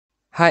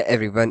Hi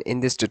everyone, in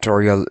this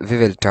tutorial we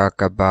will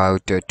talk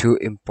about two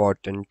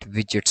important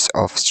widgets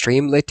of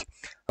Streamlit.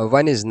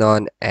 One is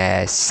known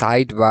as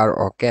Sidebar,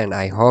 okay, and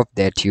I hope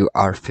that you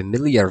are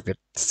familiar with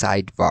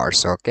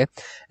sidebars, okay.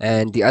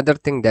 And the other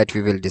thing that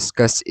we will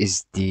discuss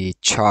is the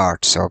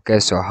charts, okay,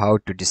 so how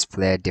to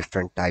display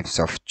different types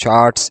of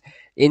charts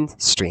in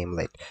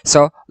Streamlit.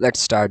 So let's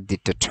start the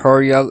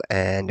tutorial,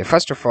 and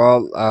first of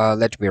all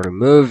let me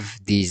remove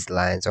these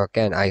lines,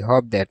 okay, and I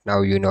hope that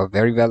now you know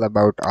very well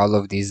about all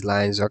of these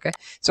lines, okay.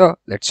 So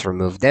let's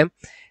remove them,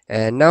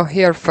 and now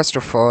here first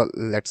of all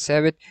let's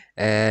save it,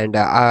 and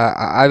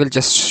I will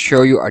just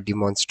show you a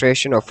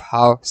demonstration of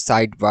how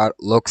sidebar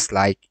looks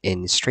like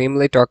in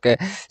Streamlit, okay.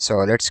 So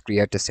let's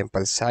create a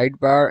simple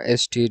sidebar,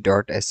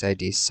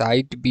 st.sid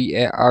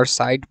sidebar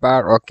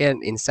sidebar, okay,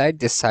 and inside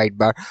this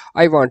sidebar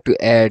I want to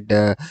add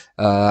a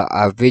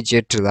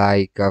widget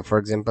like for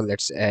example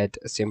let's add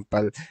a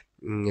simple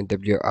writ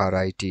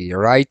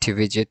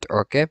widget,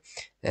 okay,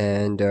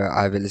 and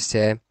I will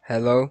say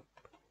hello,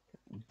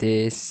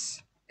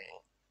 this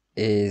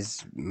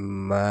is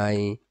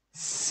my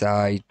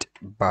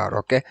sidebar,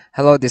 okay.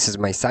 Hello, this is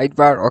my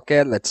sidebar,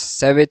 okay. Let's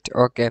save it,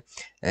 okay,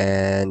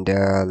 and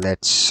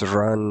let's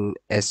run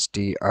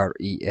streamlit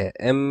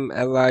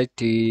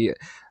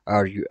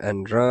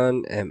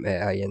run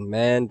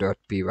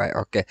man.py,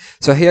 okay.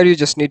 So here you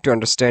just need to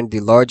understand the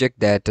logic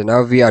that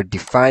now we are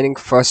defining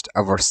first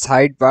our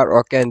sidebar,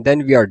 okay, and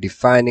then we are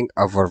defining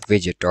our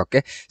widget,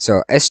 okay.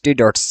 So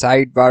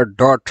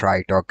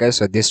st.sidebar.write, okay,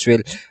 so this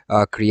will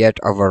create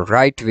our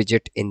right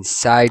widget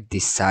inside the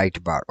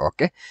sidebar,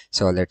 okay.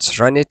 So let's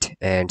run it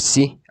and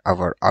see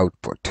our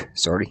output.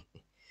 Sorry,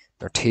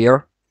 not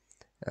here,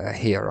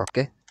 here,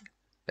 okay.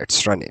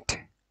 Let's run it.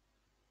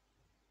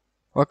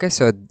 Okay,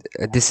 so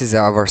this is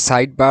our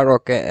sidebar,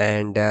 okay,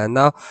 and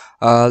now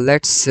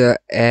let's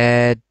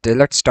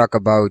talk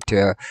about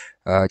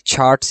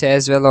charts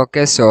as well,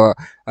 okay. So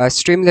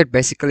Streamlit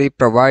basically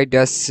provide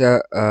us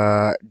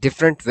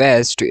different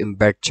ways to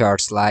embed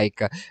charts,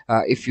 like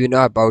if you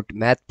know about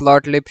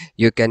matplotlib,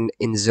 you can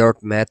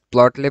insert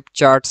matplotlib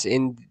charts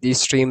in the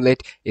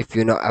Streamlit. If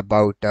you know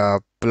about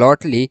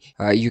plotly,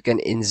 you can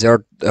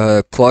insert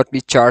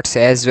plotly charts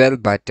as well,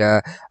 but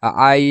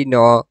I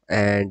know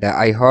and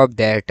I hope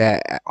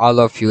that all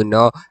of you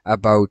know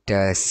about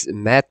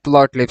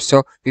matplotlib,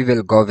 so we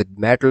will go with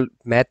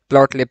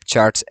matplotlib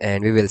charts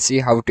and we will see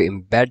how to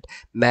embed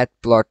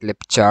matplotlib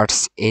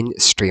charts in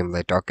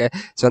Streamlit, okay.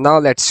 So now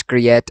let's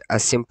create a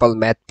simple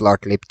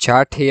matplotlib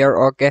chart here,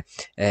 okay,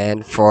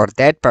 and for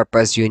that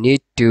purpose you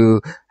need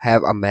to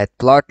have a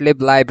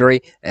matplotlib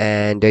library,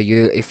 and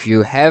if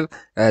you have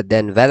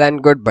then well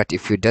and good, but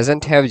if you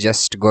doesn't have,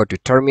 just go to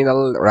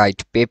terminal,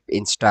 write pip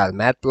install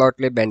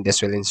matplotlib, and this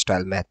will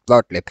install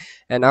matplotlib.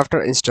 And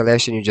after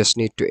installation you just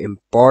need to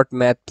import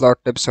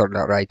matplotlib, so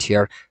right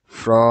here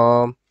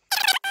from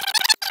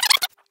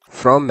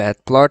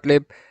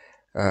matplotlib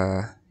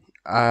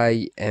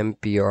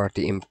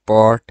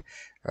import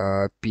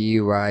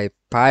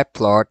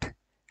pyplot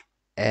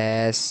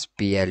as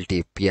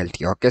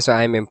plt, okay. So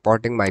I'm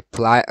importing my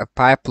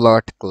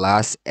pyplot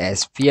class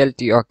as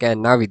plt, okay,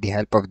 and now with the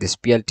help of this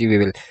plt we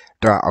will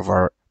draw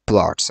our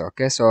plots,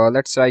 okay. So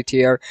let's write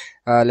here,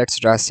 let's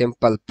draw a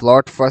simple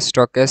plot first,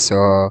 okay.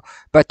 So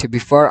but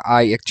before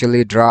I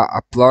actually draw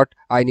a plot,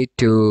 I need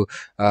to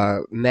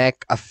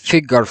make a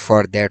figure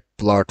for that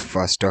plot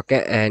first,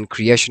 okay. And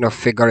creation of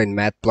figure in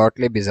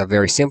matplotlib is a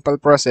very simple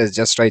process.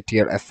 Just write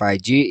here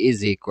fig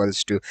is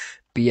equals to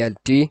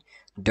plt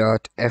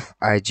dot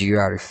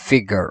figure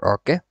figure,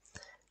 okay,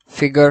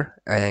 figure,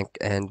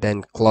 and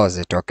then close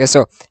it, okay.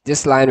 So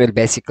this line will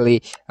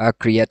basically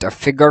create a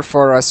figure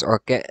for us,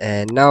 okay,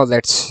 and now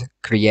let's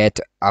create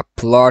a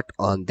plot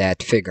on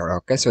that figure,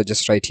 okay. So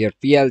just write here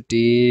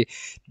plt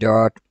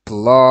dot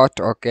plot,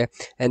 okay,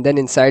 and then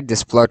inside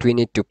this plot we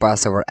need to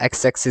pass our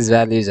x-axis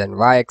values and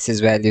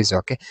y-axis values,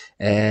 okay,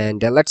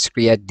 and let's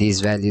create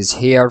these values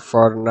here.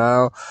 For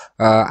now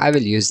I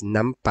will use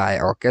numpy,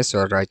 okay.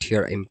 So right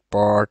here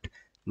import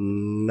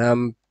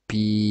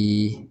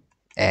numpy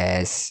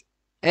as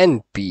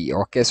np,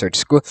 okay. So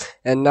it's cool,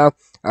 and now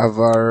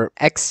our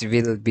x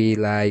will be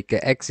like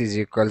x is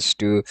equals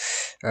to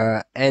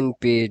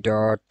np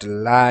dot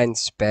line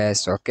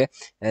space, okay,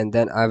 and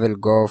then I will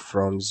go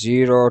from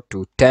 0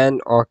 to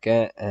 10,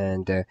 okay,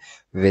 and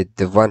with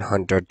the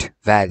 100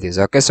 values,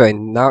 okay. So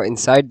now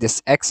inside this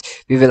x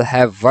we will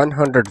have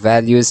 100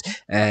 values,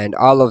 and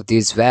all of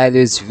these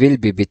values will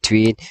be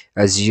between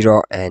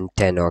 0 and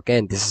 10, okay.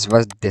 And this is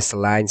what this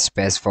line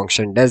space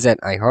function does, and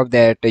I hope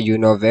that you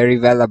know very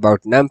well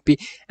about numpy.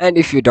 And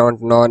if you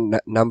don't know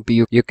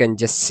numpy, you can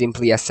just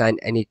simply assign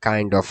any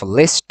kind of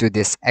list to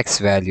this x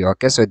value,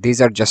 okay. So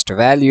these are just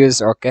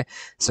values, okay,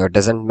 so it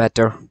doesn't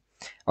matter.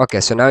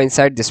 Okay, so now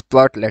inside this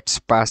plot let's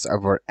pass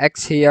our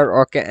x here,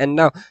 okay, and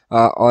now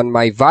on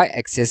my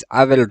y-axis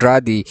I will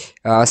draw the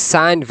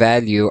sign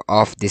value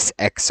of this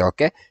x,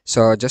 okay.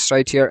 So just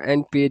write here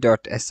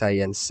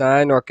np.sin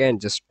sign, okay,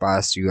 and just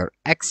pass your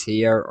x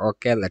here,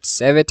 okay. Let's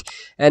save it,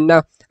 and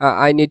now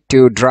I need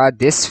to draw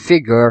this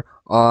figure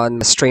on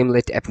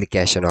Streamlit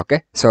application.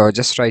 Okay, so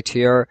just right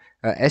here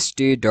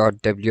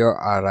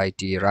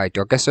st.writ, right?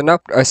 Okay, so now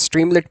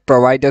Streamlit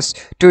provides us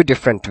two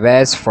different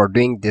ways for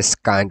doing this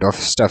kind of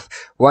stuff.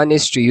 One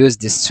is to use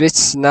the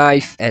switch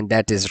knife, and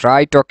that is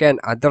right. Okay, and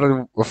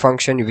other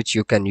function which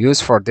you can use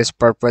for this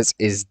purpose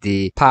is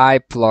the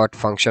pyplot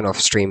function of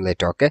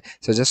Streamlit. Okay,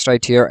 so just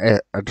right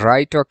here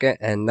right. Okay,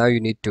 and now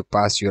you need to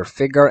pass your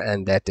figure,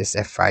 and that is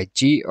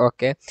fig.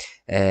 Okay,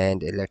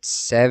 and let's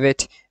save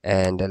it,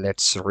 and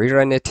let's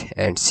rerun it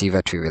and see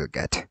what we will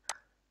get.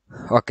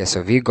 Okay,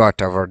 so we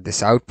got our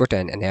this output,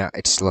 and yeah,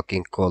 it's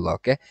looking cool.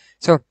 Okay,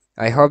 so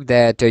I hope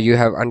that you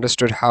have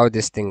understood how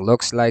this thing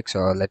looks like. So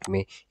let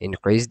me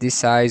increase the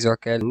size.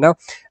 Okay, now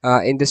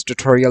in this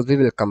tutorial we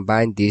will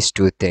combine these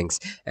two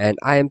things, and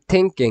I am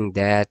thinking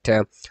that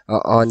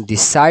on the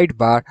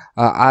sidebar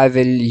I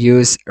will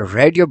use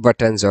radio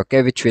buttons,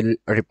 okay, which will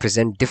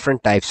represent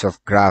different types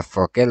of graph.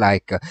 Okay,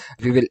 like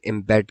we will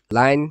embed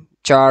line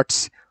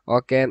charts,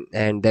 okay,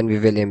 and then we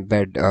will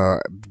embed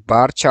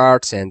bar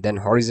charts, and then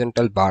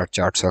horizontal bar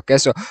charts. Okay,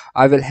 so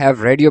I will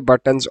have radio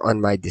buttons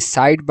on my the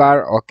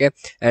sidebar. Okay,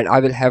 and I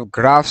will have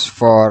graphs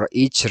for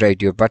each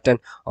radio button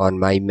on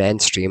my main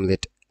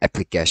Streamlit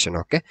application.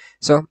 Okay,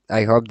 so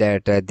I hope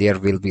that there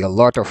will be a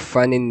lot of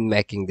fun in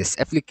making this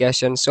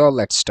application. So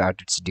let's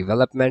start its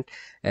development,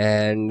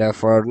 and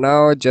for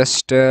now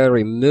just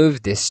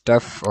remove this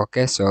stuff.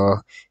 Okay,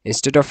 so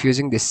instead of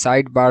using the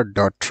sidebar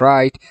dot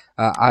write,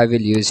 I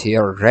will use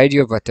here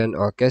radio button.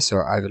 Okay, so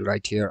I will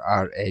write here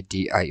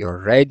radio,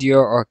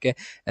 radio. Okay,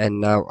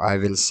 and now I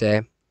will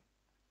say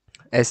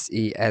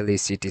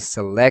select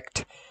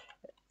select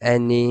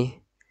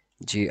any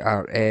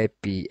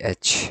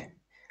graph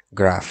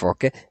graph.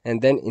 Okay,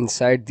 and then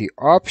inside the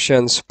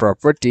options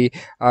property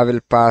I will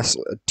pass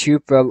a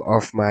tuple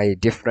of my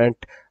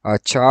different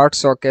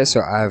charts. Okay, so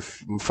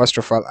I've first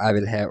of all I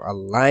will have a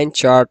line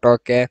chart.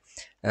 Okay,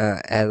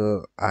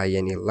 line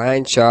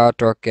line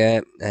chart.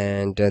 Okay,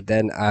 and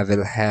then I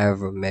will have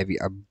maybe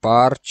a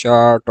bar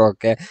chart.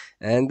 Okay,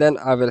 and then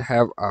I will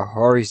have a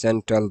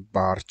horizontal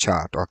bar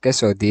chart. Okay,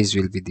 so these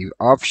will be the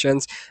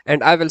options,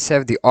 and I will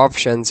save the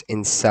options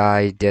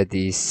inside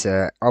these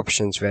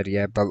options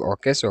variable.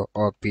 Okay, so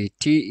opt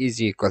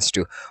is equals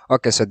to,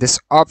 okay, so this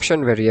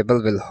option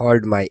variable will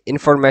hold my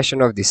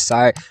information of the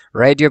side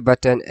radio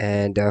button,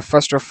 and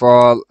first of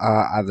all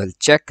I will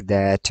check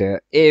that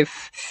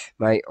if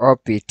my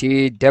opt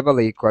double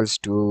equals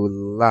to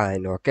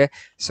line. Okay,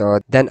 so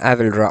then I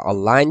will draw a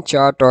line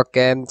chart.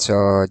 Okay,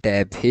 so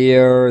tab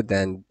here,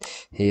 then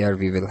here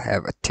we will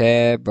have a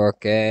tab.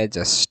 Okay,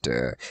 just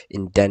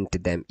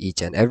indent them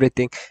each and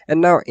everything,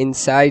 and now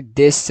inside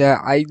this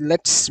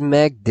let's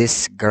make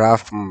this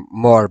graph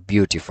more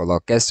beautiful.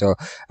 Okay, so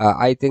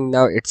I think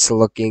now it's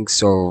looking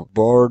so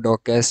bored.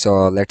 Okay,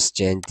 so let's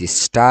change the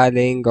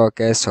styling.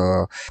 Okay,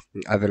 so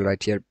I will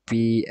write here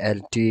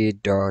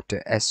plt.styl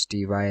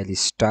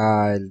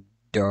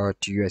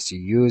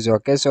style.ususe.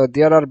 Okay, so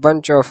there are a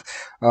bunch of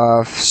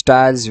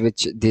styles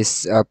which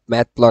this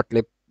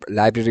matplotlib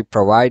library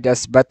provide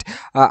us, but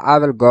I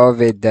will go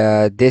with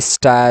this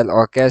style.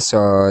 Okay,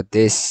 so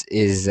this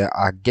is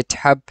a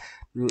GitHub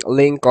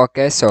link.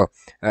 Okay, so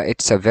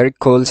it's a very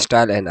cool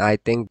style, and I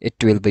think it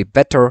will be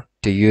better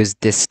to use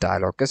this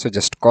style. Okay, so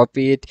just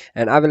copy it,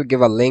 and I will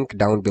give a link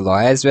down below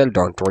as well.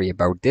 Don't worry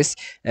about this,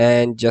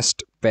 and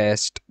just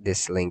paste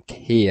this link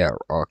here.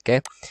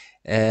 Okay,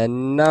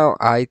 and now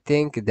I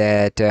think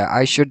that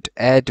I should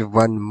add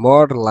one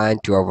more line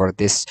to our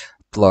this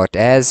plot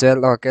as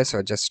well. Okay,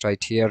 so just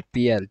write here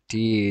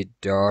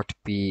plt.plot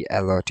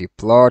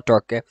plot.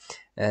 Okay,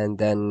 and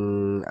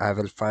then I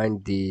will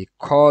find the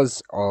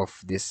cause of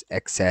this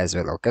x as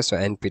well. Okay, so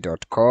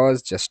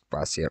np.cause, just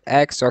pass here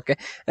x. Okay,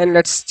 and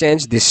let's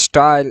change the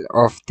style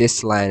of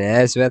this line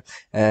as well,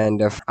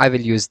 and I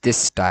will use this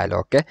style.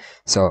 Okay,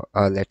 so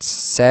let's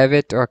save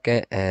it.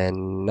 Okay,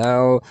 and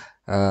now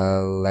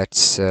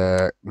let's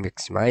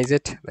maximize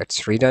it,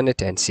 let's rerun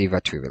it and see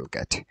what we will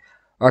get.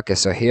 Okay,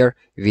 so here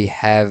we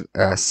have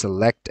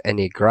select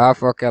any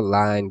graph. Okay,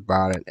 line,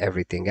 bar, and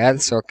everything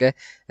else. Okay,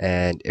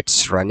 and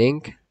it's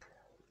running,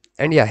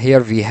 and yeah,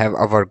 here we have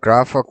our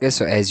graph. Okay,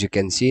 so as you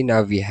can see,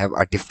 now we have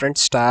a different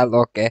style.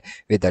 Okay,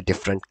 with a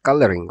different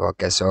coloring.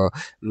 Okay, so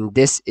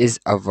this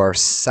is our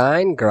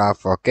sine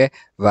graph. Okay,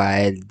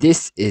 while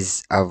this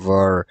is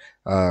our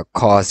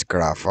cos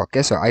graph.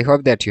 Okay, so I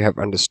hope that you have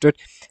understood.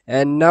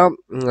 And now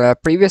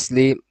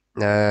previously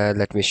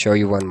let me show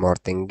you one more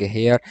thing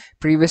here.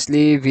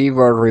 Previously we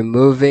were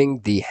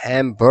removing the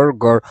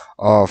hamburger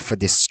of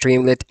the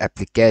Streamlit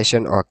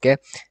application. Okay,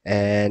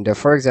 and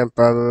for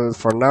example,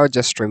 for now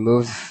just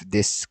remove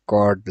this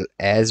code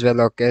as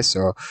well. Okay,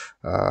 so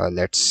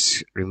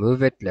let's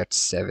remove it, let's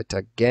save it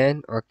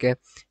again. Okay,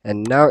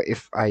 and now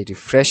if I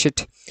refresh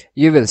it,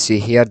 you will see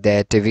here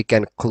that we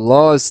can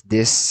close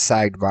this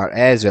sidebar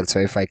as well. So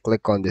if I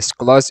click on this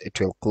close, it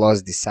will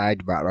close the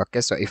sidebar.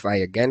 Okay, so if I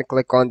again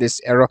click on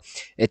this arrow,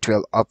 it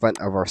will open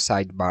our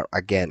sidebar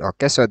again.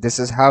 Okay, so this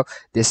is how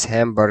this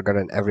hamburger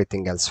and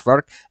everything else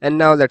work. And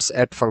now let's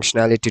add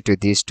functionality to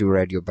these two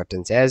radio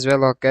buttons as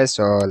well. Okay,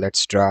 so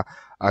let's draw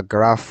a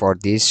graph for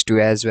these two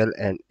as well,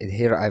 and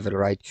here I will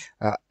write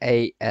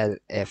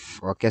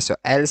ALF. Okay, so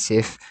else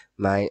if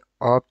my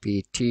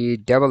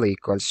OPT double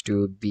equals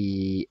to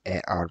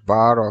BAR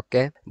bar,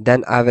 okay,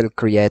 then I will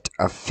create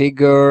a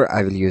figure.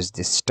 I will use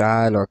this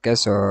style. Okay,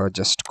 so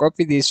just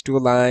copy these two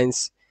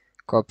lines,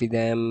 copy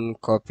them,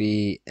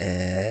 copy,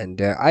 and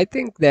I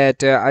think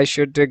that I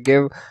should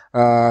give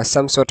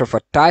some sort of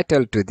a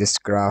title to this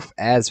graph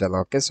as well.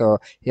 Okay, so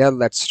here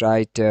let's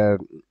write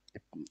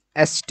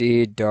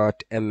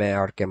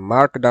st.mark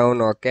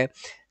markdown. Okay,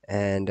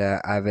 and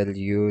I will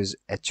use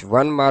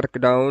h1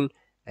 markdown,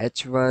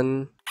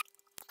 h1,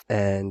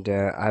 and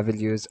I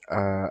will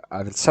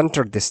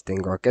center this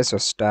thing. Okay, so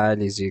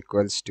style is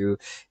equals to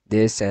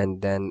this,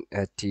 and then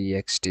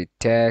txt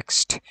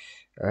text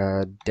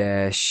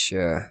dash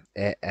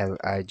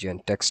alig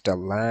and text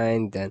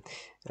align, then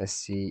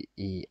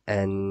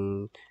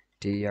center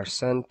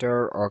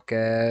center.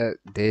 Okay,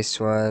 this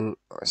one,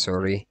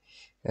 sorry,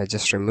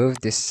 just remove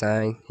this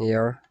sign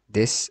here,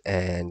 this,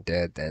 and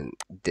then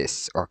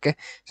this. Okay,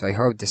 so I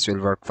hope this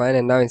will work fine.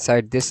 And now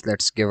inside this,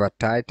 let's give a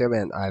title,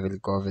 and I will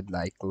go with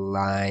like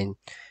line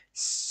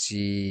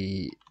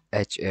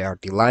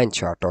chart, line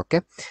chart.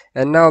 Okay,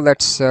 and now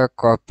let's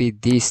copy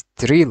these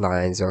three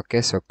lines.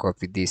 Okay, so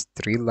copy these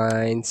three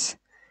lines,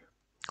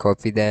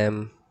 copy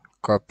them,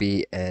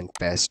 copy and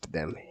paste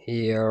them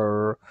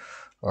here.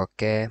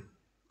 Okay,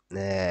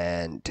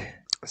 and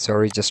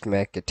sorry, just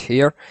make it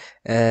here,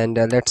 and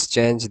let's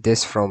change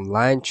this from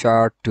line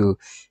chart to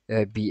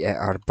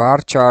bar bar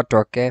chart.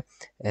 Okay,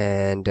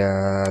 and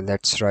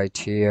let's write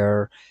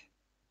here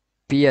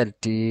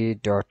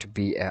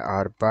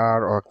plt.bar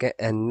bar. Okay,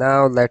 and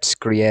now let's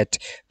create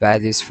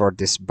values for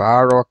this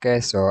bar. Okay,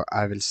 so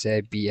I will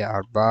say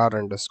bar bar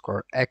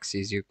underscore x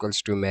is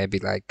equals to maybe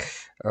like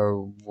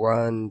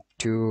 1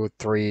 2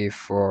 3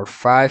 4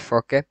 5.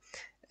 Okay,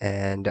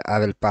 and I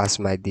will pass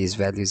my these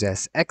values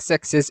as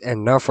x-axis,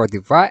 and now for the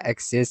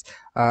y-axis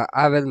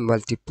I will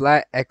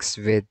multiply x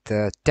with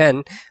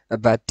 10,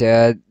 but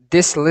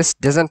this list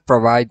doesn't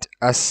provide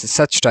us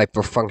such type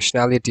of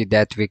functionality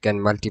that we can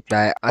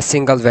multiply a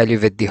single value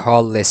with the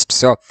whole list.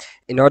 So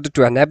in order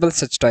to enable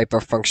such type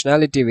of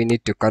functionality, we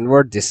need to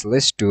convert this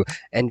list to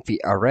np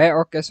array.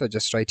 Okay, so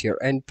just write here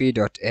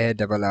np.array.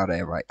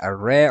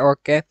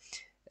 Okay,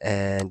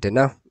 and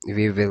now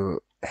we will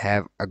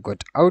have a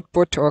good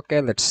output. Okay,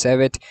 let's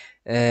save it,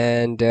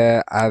 and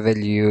I will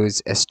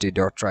use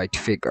st.write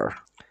figure.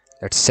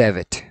 Let's save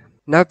it.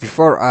 Now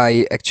before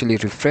I actually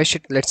refresh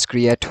it, let's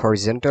create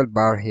horizontal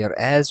bar here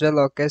as well.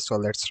 Okay, so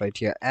let's write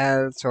here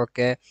else.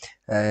 Okay,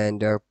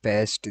 and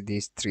paste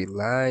these three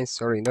lines,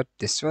 sorry, not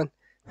this one.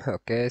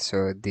 Okay,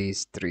 so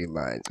these three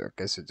lines.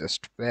 Okay, so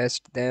just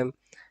paste them,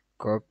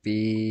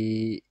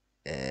 copy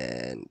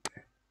and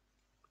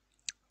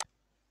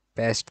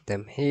paste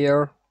them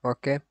here.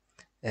 Okay,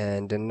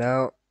 and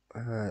now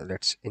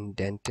let's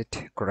indent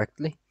it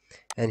correctly,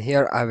 and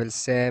here I will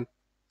say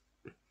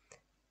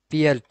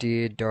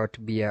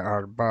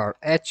plt.bar bar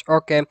h.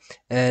 Okay,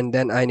 and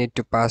then I need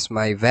to pass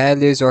my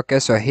values. Okay,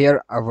 so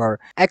here our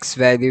x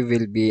value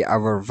will be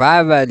our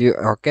y value.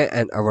 Okay,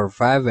 and our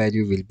y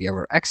value will be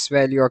our x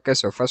value. Okay,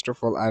 so first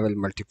of all I will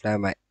multiply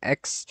my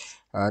x,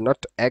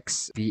 not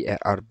x,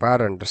 bar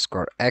bar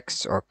underscore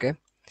x. Okay,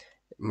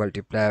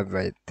 multiply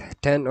with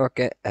 10.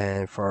 Okay,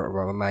 and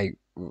for my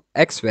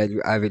x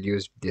value I will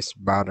use this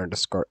bar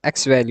underscore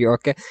x value.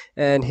 Okay,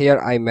 and here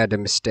I made a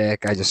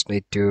mistake. I just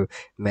need to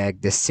make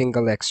this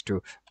single x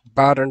to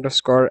bar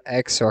underscore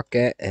x.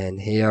 Okay,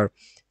 and here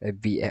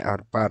bar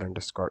bar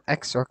underscore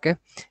x. Okay,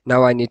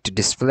 now I need to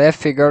display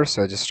figure,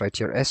 so just write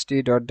here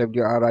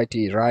st.writ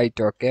right.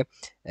 Okay,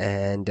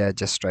 and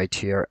just write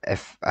here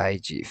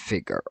fig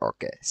figure.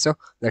 Okay, so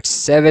let's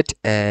save it,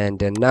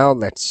 and now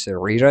let's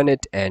rerun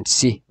it and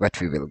see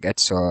what we will get.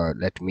 So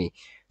let me,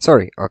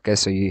 sorry. Okay,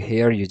 so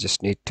here you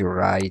just need to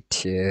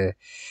write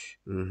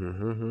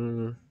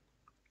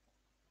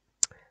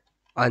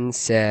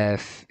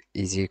unsafe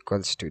is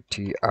equals to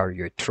tru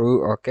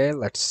true. Okay,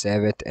 let's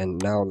save it,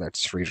 and now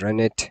let's rerun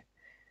it.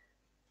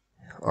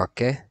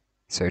 Okay,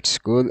 so it's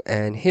cool,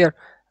 and here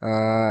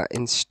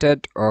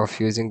instead of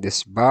using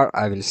this bar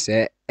I will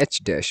say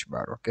h dash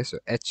bar. Okay, so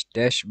h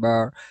dash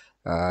bar.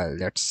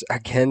 Let's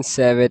again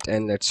save it,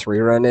 and let's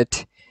rerun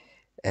it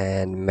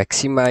and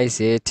maximize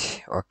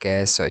it.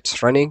 Okay, so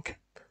it's running.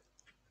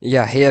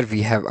 Yeah, here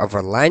we have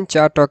our line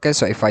chart. Okay,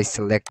 so if I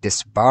select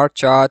this bar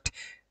chart,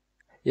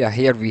 yeah,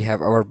 here we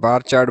have our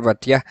bar chart.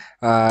 But yeah,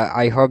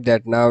 I hope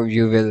that now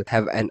you will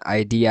have an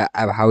idea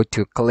of how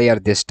to clear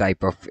this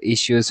type of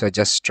issue. So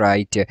just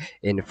write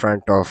in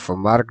front of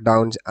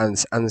markdowns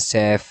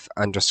unsafe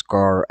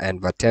underscore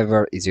and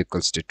whatever is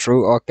equals to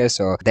true. Okay,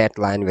 so that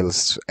line will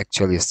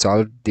actually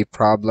solve the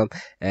problem.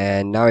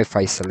 And now if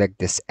I select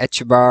this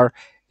h bar,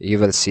 you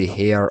will see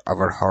here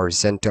our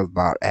horizontal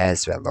bar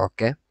as well.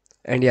 Okay,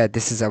 And yeah,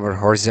 this is our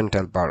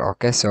horizontal bar.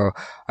 Okay, so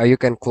you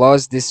can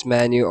close this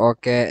menu.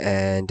 Okay,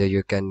 and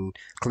you can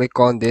click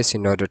on this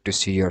in order to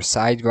see your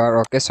sidebar.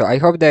 Okay, so I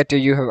hope that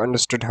you have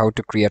understood how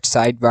to create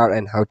sidebar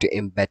and how to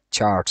embed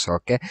charts.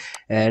 Okay,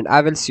 and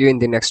I will see you in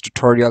the next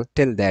tutorial.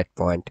 Till that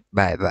point,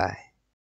 bye bye.